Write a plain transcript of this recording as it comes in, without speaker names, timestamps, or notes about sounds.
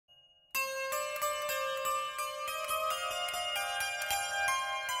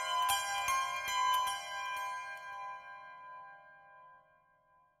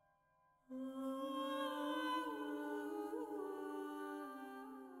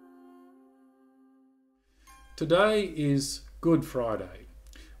Today is Good Friday,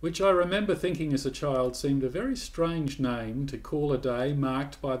 which I remember thinking as a child seemed a very strange name to call a day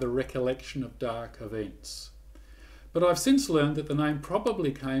marked by the recollection of dark events. But I've since learned that the name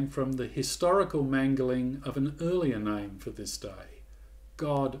probably came from the historical mangling of an earlier name for this day,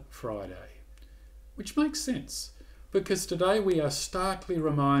 God Friday, which makes sense because today we are starkly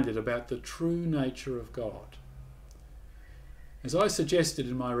reminded about the true nature of God. As I suggested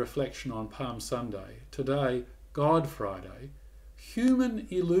in my reflection on Palm Sunday, today, God Friday, human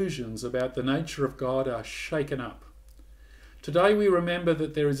illusions about the nature of God are shaken up. Today we remember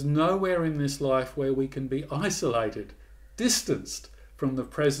that there is nowhere in this life where we can be isolated, distanced from the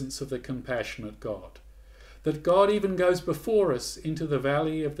presence of the compassionate God. That God even goes before us into the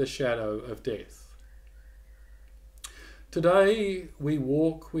valley of the shadow of death. Today we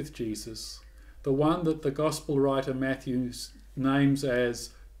walk with Jesus, the one that the Gospel writer Matthew names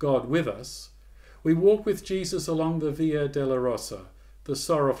as God with us. We walk with Jesus along the Via Dolorosa, the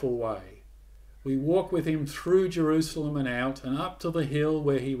sorrowful way. We walk with him through Jerusalem and out and up to the hill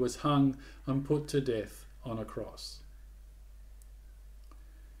where he was hung and put to death on a cross.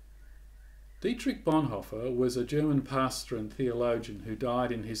 Dietrich Bonhoffer was a German pastor and theologian who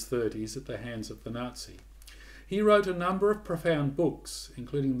died in his 30s at the hands of the Nazi. He wrote a number of profound books,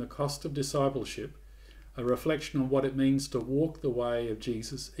 including The Cost of Discipleship, a reflection on what it means to walk the way of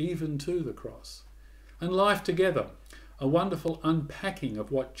Jesus even to the cross, and Life Together, a wonderful unpacking of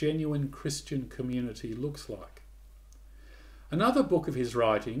what genuine Christian community looks like. Another book of his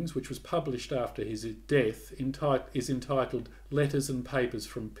writings, which was published after his death, is entitled Letters and Papers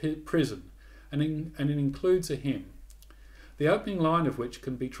from Prison, and it includes a hymn, the opening line of which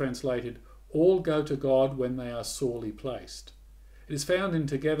can be translated, "All go to God when they are sorely placed." It is found in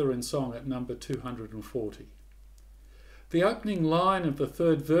Together in Song at number 240. The opening line of the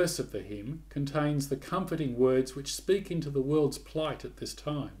third verse of the hymn contains the comforting words which speak into the world's plight at this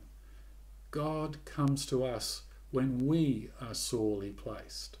time. God comes to us when we are sorely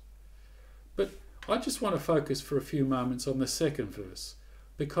placed. But I just want to focus for a few moments on the second verse,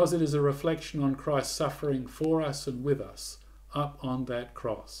 because it is a reflection on Christ's suffering for us and with us up on that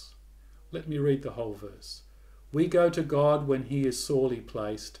cross. Let me read the whole verse. We go to God when he is sorely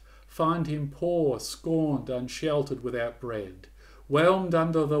placed, find him poor, scorned, unsheltered, without bread, whelmed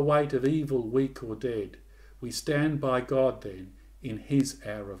under the weight of evil, weak or dead. We stand by God then in his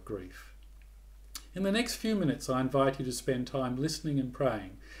hour of grief. In the next few minutes, I invite you to spend time listening and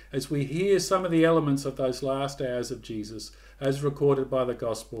praying as we hear some of the elements of those last hours of Jesus as recorded by the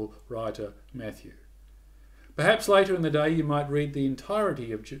Gospel writer Matthew. Perhaps later in the day you might read the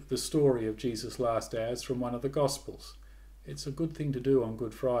entirety of the story of Jesus' last hours from one of the Gospels. It's a good thing to do on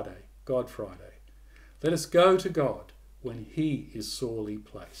Good Friday, God Friday. Let us go to God when he is sorely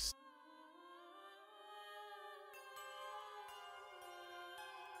placed.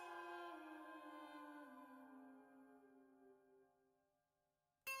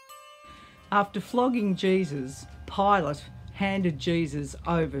 After flogging Jesus, Pilate handed Jesus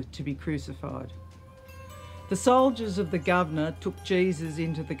over to be crucified. The soldiers of the governor took Jesus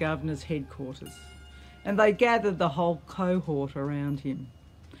into the governor's headquarters, and they gathered the whole cohort around him.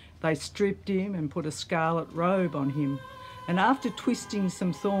 They stripped him and put a scarlet robe on him, and after twisting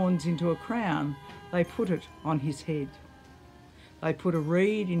some thorns into a crown, they put it on his head. They put a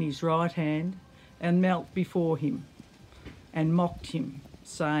reed in his right hand and knelt before him and mocked him,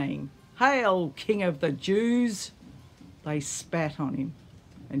 saying, "Hail, King of the Jews!" They spat on him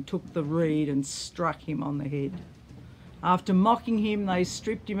and took the reed and struck him on the head. After mocking him, they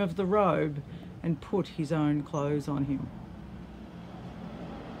stripped him of the robe and put his own clothes on him.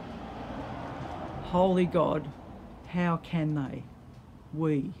 Holy God, how can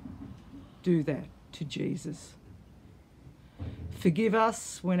we do that to Jesus? Forgive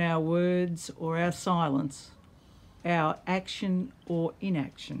us when our words or our silence, our action or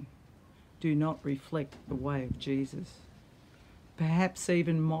inaction, do not reflect the way of Jesus. Perhaps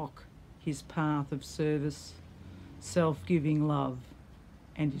even mock his path of service, self-giving love,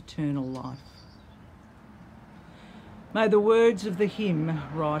 and eternal life. May the words of the hymn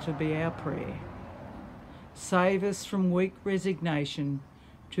writer be our prayer. Save us from weak resignation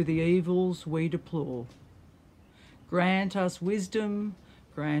to the evils we deplore. Grant us wisdom,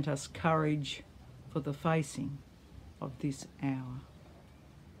 grant us courage for the facing of this hour.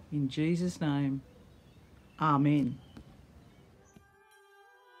 In Jesus' name, Amen.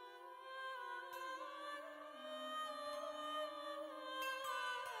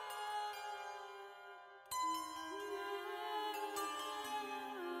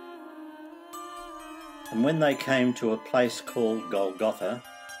 And when they came to a place called Golgotha,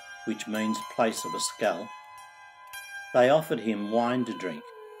 which means place of a skull, They offered him wine to drink,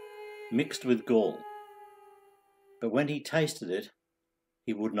 mixed with gall. But when he tasted it,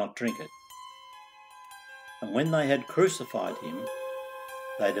 he would not drink it. And when they had crucified him,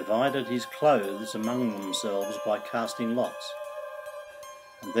 they divided his clothes among themselves by casting lots.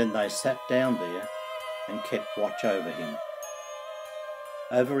 And then they sat down there and kept watch over him.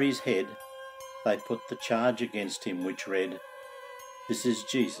 Over his head they put the charge against him which read, "This is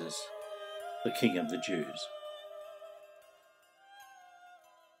Jesus, the King of the Jews."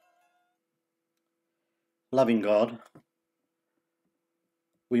 Loving God,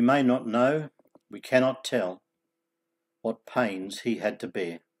 we may not know, we cannot tell what pains he had to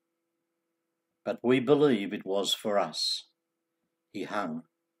bear, but we believe it was for us. He hung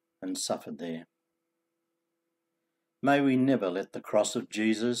and suffered there. May we never let the cross of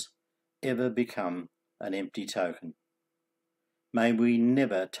Jesus ever become an empty token. May we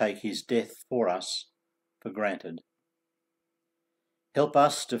never take his death for us for granted. Help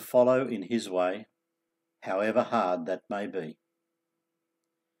us to follow in his way, however hard that may be.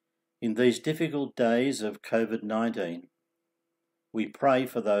 In these difficult days of COVID-19, we pray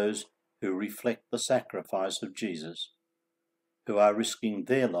for those who reflect the sacrifice of Jesus, who are risking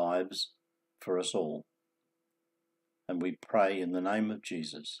their lives for us all. And we pray in the name of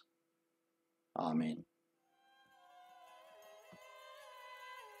Jesus. Amen.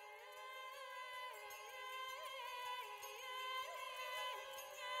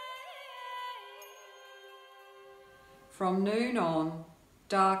 From noon on,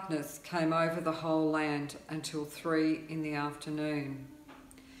 darkness came over the whole land until 3 in the afternoon.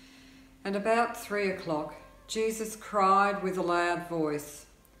 And about 3 o'clock, Jesus cried with a loud voice,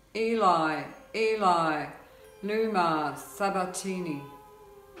 "Eli, Eli, lama sabachthani."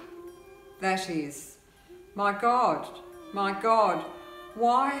 That is, my God,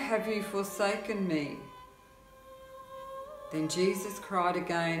 why have you forsaken me?" Then Jesus cried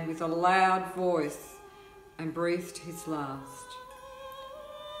again with a loud voice and breathed his last.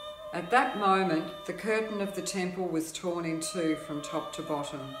 At that moment, the curtain of the temple was torn in two from top to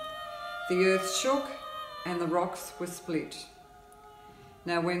bottom. The earth shook and the rocks were split.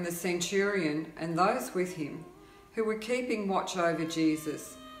 Now when the centurion and those with him, who were keeping watch over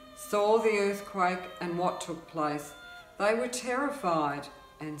Jesus, saw the earthquake and what took place, they were terrified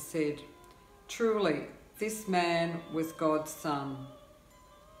and said, "Truly, this man was God's Son."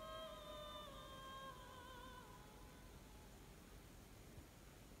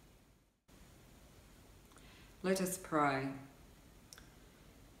 Let us pray.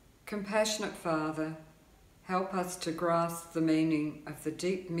 Compassionate Father, help us to grasp the meaning of the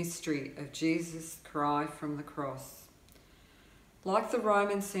deep mystery of Jesus' cry from the cross. Like the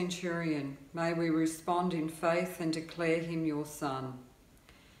Roman centurion, may we respond in faith and declare him your Son.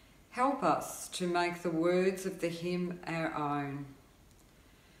 Help us to make the words of the hymn our own.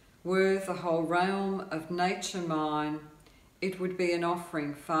 Were the whole realm of nature mine, it would be an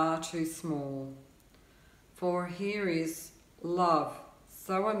offering far too small. For here is love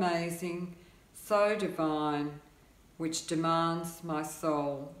so amazing, so divine, which demands my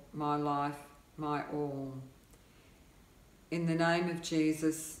soul, my life, my all. In the name of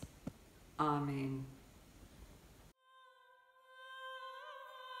Jesus, Amen.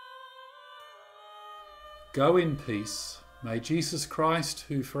 Go in peace. May Jesus Christ,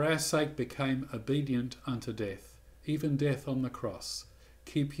 who for our sake became obedient unto death, even death on the cross,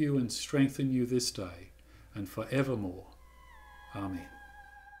 keep you and strengthen you this day and forevermore. Amen.